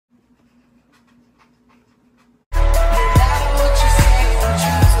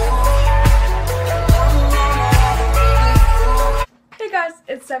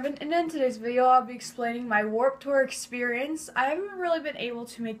7, and in today's video I'll be explaining my Warped Tour experience. I haven't really been able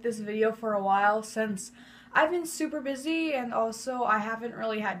to make this video for a while since I've been super busy, and also I haven't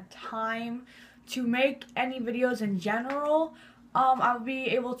really had time to make any videos in general. I'll be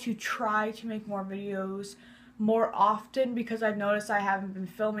able to try to make more videos more often because I've noticed I haven't been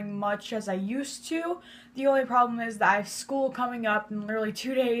filming much as I used to. The only problem is that I have school coming up in literally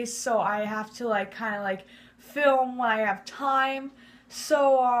 2 days, so I have to kind of film when I have time.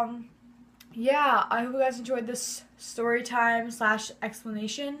 So yeah, I hope you guys enjoyed this story time /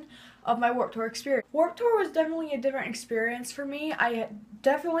 explanation of my Warped Tour experience. Warped Tour was definitely a different experience for me. I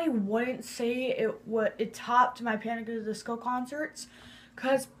definitely wouldn't say it topped my Panic at the Disco concerts,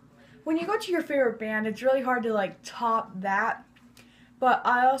 because when you go to your favorite band, it's really hard to top that. But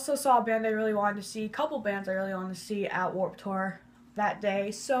I also saw a band I really wanted to see, a couple bands I really wanted to see at Warped Tour that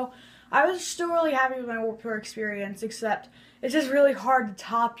day. So I was still really happy with my Warped Tour experience, except it's just really hard to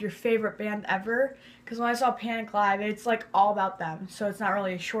top your favorite band ever. Because when I saw Panic Live, it's all about them, so it's not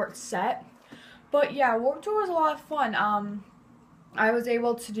really a short set. But yeah, Warped Tour was a lot of fun. I was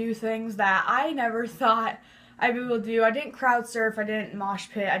able to do things that I never thought I'd be able to do. I didn't crowd surf, I didn't mosh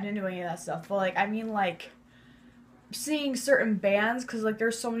pit, I didn't do any of that stuff. But seeing certain bands, because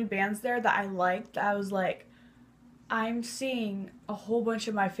there's so many bands there that I liked, I was like, I'm seeing a whole bunch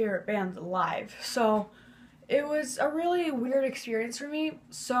of my favorite bands live. So it was a really weird experience for me.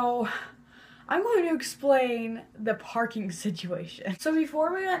 So I'm going to explain the parking situation. So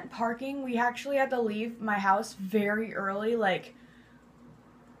before we went parking, we actually had to leave my house very early,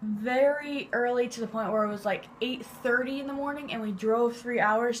 very early, to the point where it was 8:30 in the morning, and we drove 3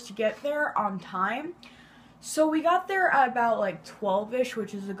 hours to get there on time. So we got there at about 12ish,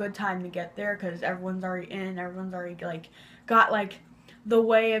 which is a good time to get there because everyone's already in, everyone's already got the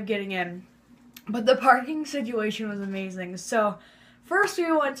way of getting in. But the parking situation was amazing. So first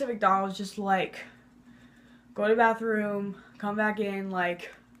we went to McDonald's, just go to the bathroom, come back in,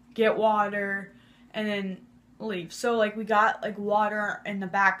 get water, and then leave. So we got water in the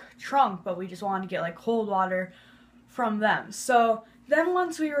back trunk, but we just wanted to get cold water from them. So then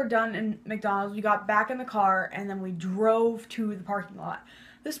once we were done in McDonald's, we got back in the car, and then we drove to the parking lot.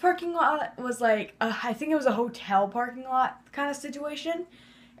 This parking lot was I think it was a hotel parking lot kind of situation.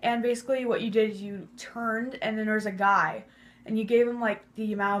 And basically what you did is you turned, and then there was a guy, and you gave him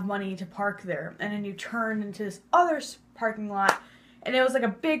the amount of money to park there, and then you turned into this other parking lot, and it was a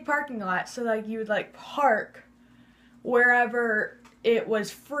big parking lot, so you would park wherever it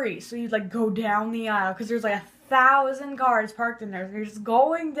was free. So you'd go down the aisle, because there's 1,000 cars parked in there, so you're just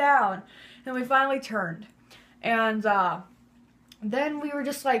going down. And we finally turned, and then we were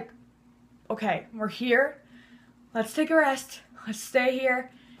just okay, we're here, let's take a rest, let's stay here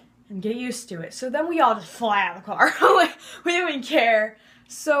and get used to it. So then we all just fly out of the car. We didn't even care.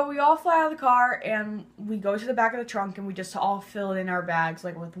 So we all fly out of the car, and we go to the back of the trunk, and we just all fill in our bags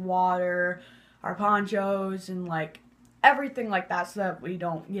with water, our ponchos, and everything like that, so that we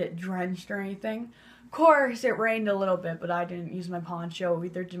don't get drenched or anything. Of course, it rained a little bit, but I didn't use my poncho.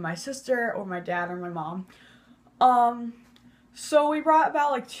 Either did my sister or my dad or my mom. So we brought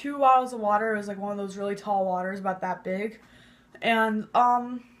about 2 bottles of water. It was one of those really tall waters, about that big. And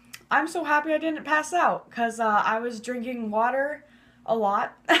I'm so happy I didn't pass out, because I was drinking water a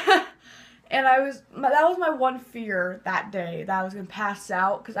lot. And that was my one fear that day, that I was going to pass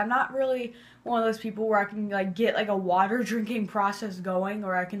out, because I'm not really one of those people where I can get a water drinking process going,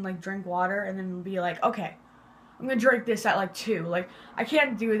 or I can drink water and then be okay, I'm going to drink this at 2. I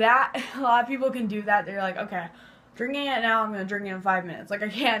can't do that. A lot of people can do that. They're okay, drinking it now, I'm going to drink it in 5 minutes. I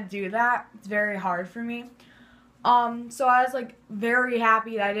can't do that. It's very hard for me. So I was very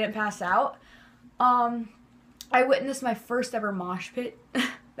happy that I didn't pass out. I witnessed my first ever mosh pit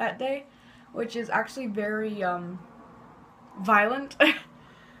that day, which is actually very violent.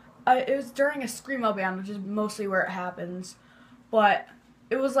 It was during a screamo band, which is mostly where it happens, but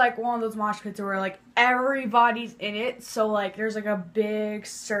it was one of those mosh pits where everybody's in it, so there's a big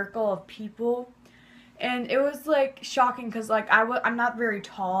circle of people, and it was shocking because I'm not very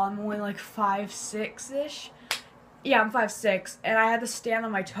tall. I'm only 5'6"-ish. Yeah, I'm 5'6", and I had to stand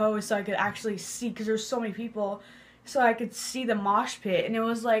on my toes so I could actually see, because there's so many people, so I could see the mosh pit, and it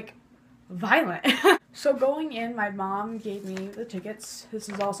was violent. So going in, my mom gave me the tickets. This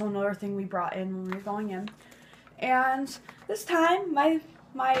is also another thing we brought in when we were going in. And this time, my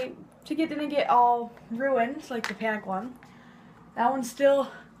ticket didn't get all ruined, like the Panic one. That one's still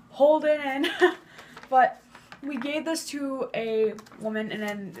holding in. But we gave this to a woman, and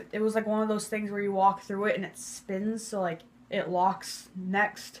then it was one of those things where you walk through it and it spins, so it locks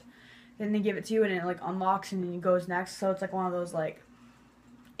next. Then they give it to you, and it unlocks, and then it goes next. So it's one of those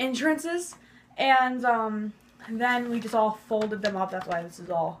entrances, and then we just all folded them up. That's why this is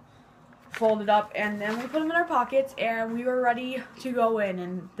all folded up, and then we put them in our pockets, and we were ready to go in.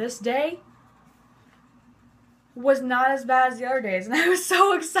 And this day was not as bad as the other days, and I was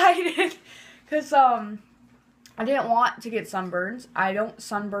so excited because I didn't want to get sunburns. I don't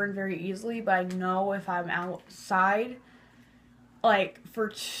sunburn very easily, but I know if I'm outside like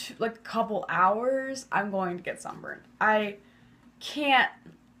for like a couple hours, I'm going to get sunburned. I can't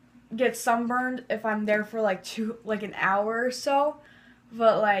get sunburned if I'm there for like an hour or so,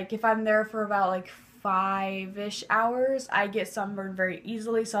 but like if I'm there for about like 5-ish hours, I get sunburned very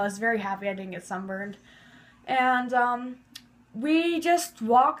easily. So I was very happy I didn't get sunburned. And we just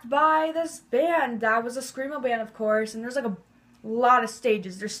walked by this band that was a screamo band, of course, and there's like a lot of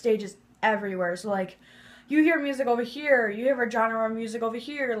stages. There's stages everywhere. So like you hear music over here, you hear a genre of music over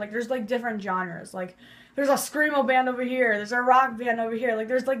here. Like there's like different genres. Like there's a screamo band over here, there's a rock band over here. Like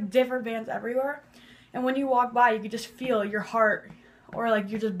there's like different bands everywhere. And when you walk by, you can just feel your heart or like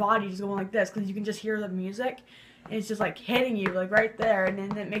your just body just going like this, because you can just hear the music and it's just like hitting you like right there, and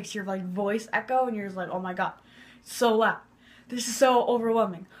then it makes your like voice echo, and you're just like, oh my god, it's so loud. This is so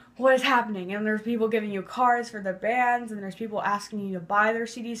overwhelming. What is happening? And there's people giving you cards for their bands, and there's people asking you to buy their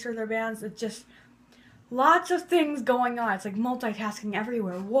CDs for their bands. It's just lots of things going on. It's like multitasking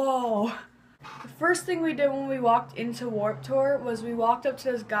everywhere. Whoa. The first thing we did when we walked into Warped Tour was we walked up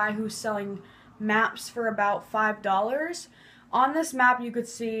to this guy who's selling maps for about $5. On this map, you could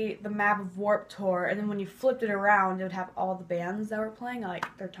see the map of Warped Tour, and then when you flipped it around, it would have all the bands that were playing,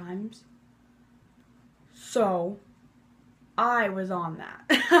 like their times. So I was on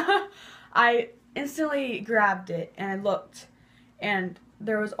that. I instantly grabbed it and I looked, and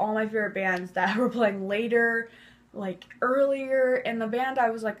there was all my favorite bands that were playing later, like earlier, and the band I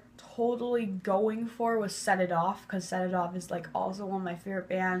was like totally going for was Set It Off, because Set It Off is like also one of my favorite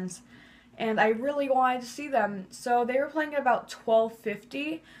bands, and I really wanted to see them. So they were playing at about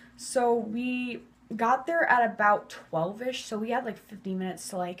 12:50, so we got there at about 12-ish, so we had like 50 minutes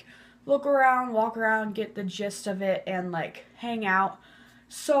to like look around, walk around, get the gist of it, and like hang out.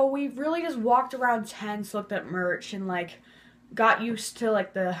 So we really just walked around tents, looked at merch, and like got used to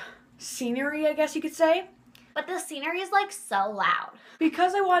like the scenery, I guess you could say. But the scenery is like so loud.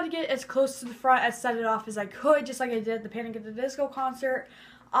 Because I wanted to get as close to the front as Set It Off as I could, just like I did at the Panic at the Disco concert,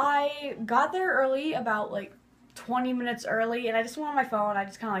 I got there early, about like 20 minutes early, and I just went on my phone. I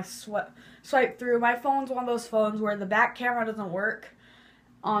just kind of like swiped through. My phone's one of those phones where the back camera doesn't work.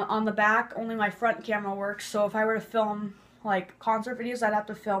 On the back, only my front camera works, so if I were to film like concert videos, I'd have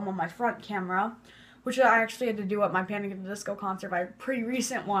to film on my front camera, which I actually had to do at my Panic at the Disco concert, my pretty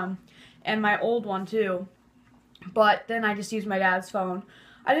recent one, and my old one too. But then I just used my dad's phone.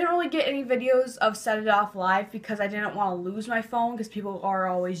 I didn't really get any videos of Set It Off live because I didn't want to lose my phone, because people are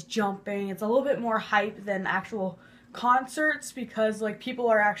always jumping. It's a little bit more hype than actual concerts, because like people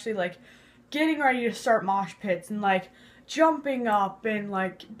are actually like getting ready to start mosh pits and like jumping up and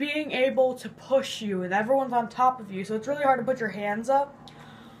like being able to push you, and everyone's on top of you, so it's really hard to put your hands up.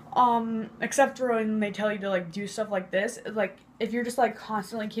 Except for when they tell you to like do stuff like this. Like if you're just like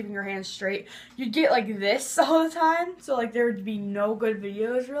constantly keeping your hands straight, you'd get like this all the time, so like there would be no good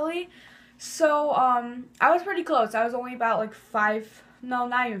videos really. So I was pretty close. I was only about like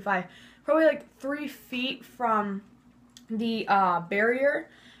not even 5, probably like 3 feet from the barrier,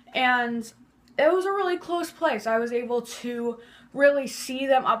 and it was a really close place. I was able to really see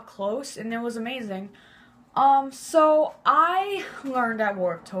them up close, and it was amazing. So I learned at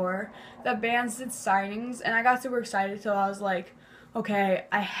Warped Tour that bands did signings, and I got super excited, so I was like, okay,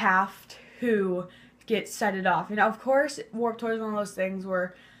 I have to get Set It Off. You know, of course, Warped Tour is one of those things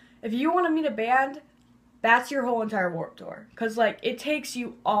where if you want to meet a band, that's your whole entire Warped Tour, because like it takes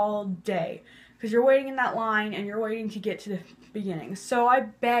you all day, because you're waiting in that line and you're waiting to get to the beginning. So I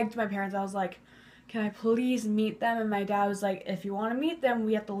begged my parents. I was like, can I please meet them? And my dad was like, if you want to meet them,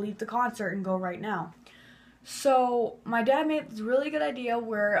 we have to leave the concert and go right now. So my dad made this really good idea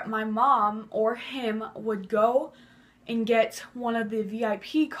where my mom or him would go and get one of the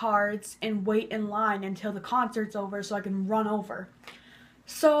VIP cards and wait in line until the concert's over so I can run over.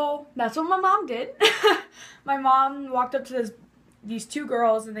 So that's what my mom did. My mom walked up to these 2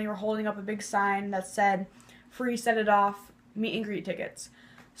 girls, and they were holding up a big sign that said free Set It Off meet and greet tickets.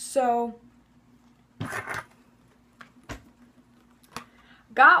 So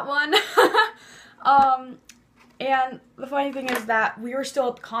got one. And the funny thing is that we were still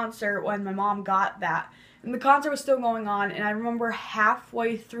at the concert when my mom got that. And the concert was still going on, and I remember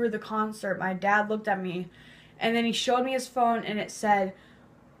halfway through the concert, my dad looked at me, and then he showed me his phone, and it said,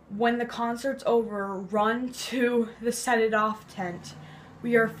 when the concert's over, run to the Set It Off tent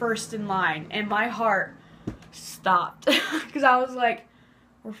we are first in line. And my heart stopped because I was like,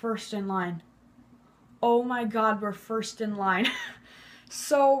 we're first in line. Oh my God, we're first in line.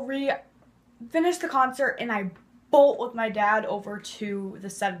 So we finished the concert and I bolt with my dad over to the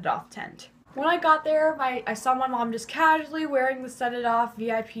Set It Off tent. When I got there, I saw my mom just casually wearing the Set It Off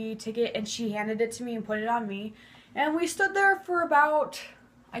VIP ticket, and she handed it to me and put it on me. And we stood there for about,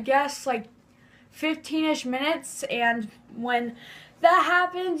 I guess, like 15-ish minutes, and when that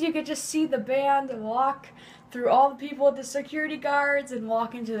happened, you could just see the band walk through all the people with the security guards and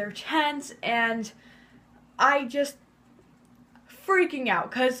walk into their tents, and I just freaking out,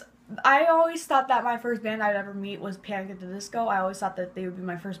 because I always thought that my first band I'd ever meet was Panic at the Disco. I always thought that they would be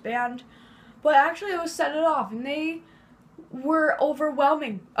my first band. But actually, it was Set It Off, and they were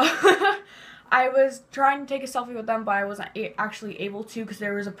overwhelming. I was trying to take a selfie with them, but I wasn't actually able to because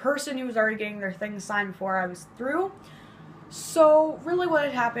there was a person who was already getting their thing signed before I was through. So, really what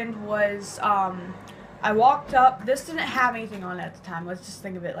had happened was I walked up. This didn't have anything on it at the time. Let's just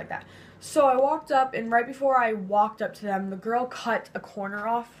think of it like that. So, I walked up, and right before I walked up to them, the girl cut a corner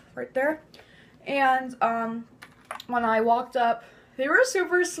off right there. And when I walked up, they were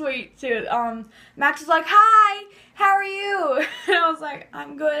super sweet too. Max was like, "Hi, how are you?" And I was like,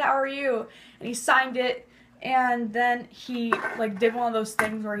 "I'm good, how are you?" And he signed it, and then he like did one of those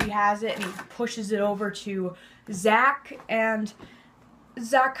things where he has it and he pushes it over to Zach, and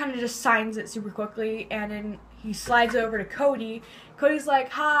Zach kind of just signs it super quickly, and then he slides it over to Cody. Cody's like,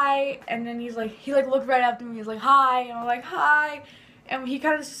 "Hi," and then he looked right up to me, he's like, "Hi," and I'm like, "Hi." And he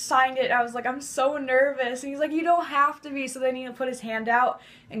kind of signed it, and I was like, I'm so nervous. And he's like, "You don't have to be." So then he put his hand out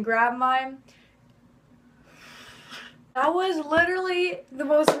and grabbed mine. That was literally the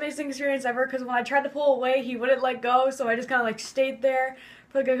most amazing experience ever, because when I tried to pull away, he wouldn't let go. So I just kind of like stayed there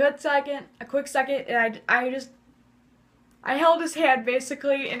for like a quick second, and I held his hand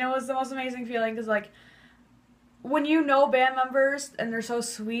basically, and it was the most amazing feeling, because like when you know band members and they're so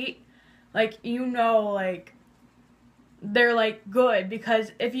sweet, like you know like they're like good,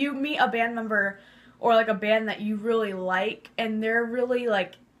 because if you meet a band member or like a band that you really like and they're really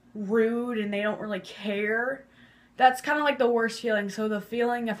like rude and they don't really care, that's kind of like the worst feeling. So the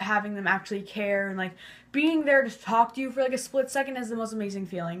feeling of having them actually care and like being there to talk to you for like a split second is the most amazing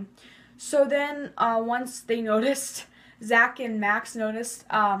feeling. So then once they noticed, Zach and Max noticed,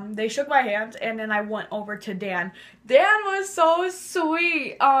 they shook my hand, and then I went over to Dan. Dan was so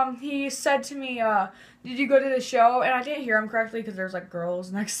sweet. He said to me, "Did you go to the show?" And I didn't hear him correctly because there's like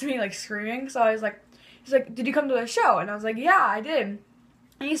girls next to me like screaming. So I was like, he's like, "Did you come to the show?" And I was like, "Yeah, I did."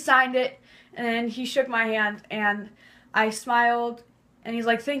 And he signed it, and then he shook my hand, and I smiled, and he's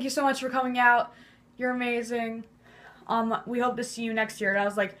like, "Thank you so much for coming out. You're amazing. We hope to see you next year." And I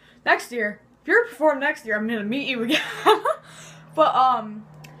was like, "Next year? If you're performing next year, I'm gonna meet you again." But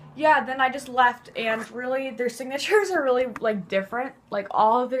yeah, then I just left, and really their signatures are really like different. Like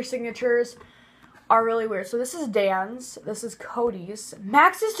all of their signatures are really weird. So this is Dan's, this is Cody's.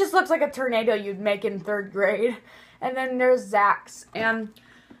 Max's just looks like a tornado you'd make in 3rd grade. And then there's Zach's, and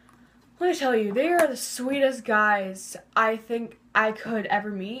let me tell you, they are the sweetest guys I think I could ever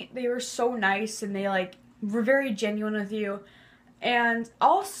meet. They were so nice, and they like were very genuine with you. And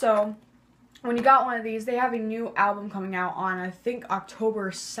also, when you got one of these, they have a new album coming out on, I think, October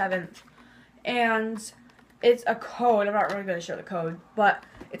 7th. And it's a code. I'm not really going to show the code, but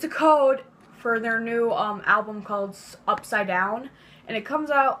it's a code for their new album called Upside Down. And it comes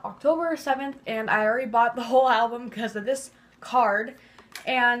out October 7th, and I already bought the whole album because of this card.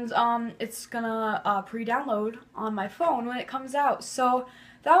 And it's going to pre-download on my phone when it comes out. So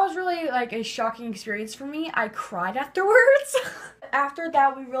that was really like a shocking experience for me. I cried afterwards. After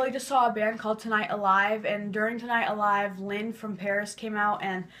that, we really just saw a band called Tonight Alive, and during Tonight Alive, Lynn from Paris came out,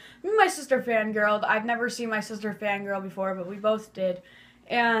 and me and my sister fangirled. I've never seen my sister fangirl before, but we both did.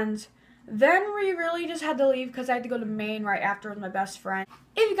 And then we really just had to leave because I had to go to Maine right after with my best friend.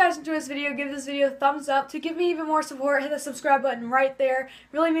 If you guys enjoyed this video, give this video a thumbs up. To give me even more support, hit the subscribe button right there.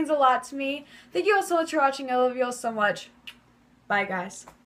 It really means a lot to me. Thank you all so much for watching. I love you all so much. Bye, guys.